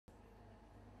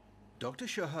Dr.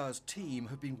 Shahar's team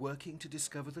have been working to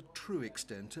discover the true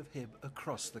extent of Hib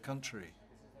across the country.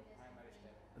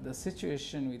 The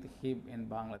situation with Hib in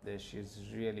Bangladesh is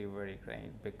really very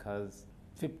great because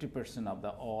 50% of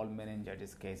all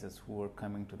meningitis cases who are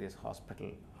coming to this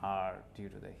hospital are due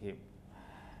to the Hib.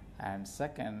 And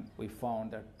second, we found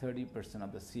that 30%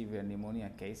 of the severe pneumonia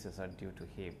cases are due to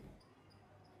Hib.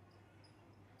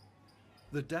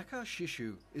 The Dhaka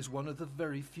Shishu is one of the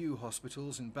very few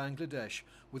hospitals in Bangladesh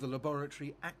with a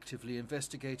laboratory actively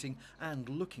investigating and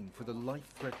looking for the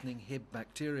life-threatening Hib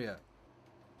bacteria.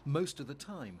 Most of the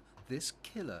time, this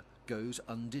killer goes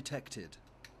undetected.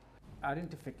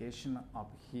 Identification of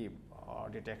Hib or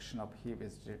detection of Hib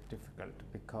is difficult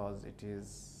because it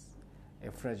is a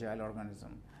fragile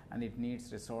organism and it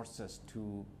needs resources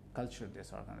to culture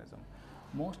this organism.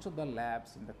 Most of the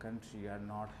labs in the country are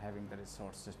not having the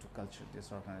resources to culture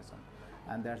this organism,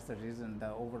 and that's the reason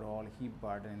the overall Hib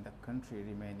burden in the country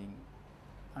remaining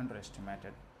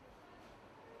underestimated.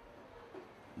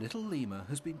 Little Lima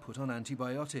has been put on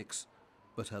antibiotics,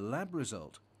 but her lab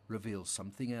result reveals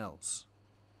something else.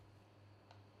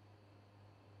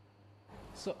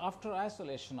 So after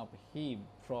isolation of Hib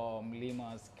from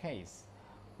Lima's case,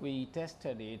 we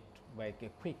tested it by a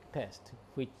quick test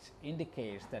which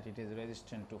indicates that it is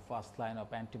resistant to first line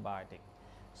of antibiotic.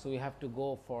 So we have to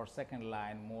go for second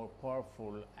line, more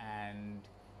powerful and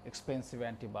expensive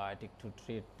antibiotic to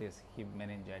treat this Hib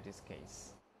meningitis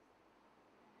case.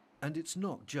 And it's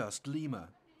not just Lima.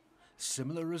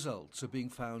 Similar results are being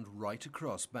found right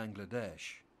across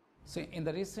Bangladesh. So in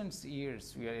the recent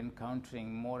years, we are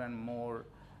encountering more and more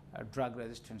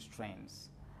drug-resistant strains,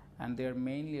 and they are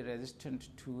mainly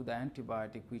resistant to the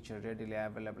antibiotic which are readily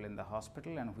available in the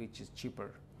hospital and which is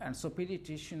cheaper. And so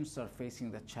pediatricians are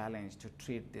facing the challenge to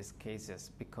treat these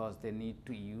cases because they need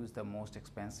to use the most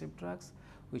expensive drugs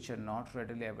which are not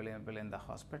readily available in the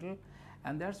hospital,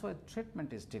 and that's why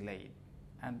treatment is delayed.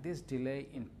 And this delay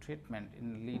in treatment is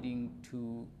leading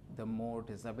to the more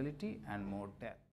disability and more death.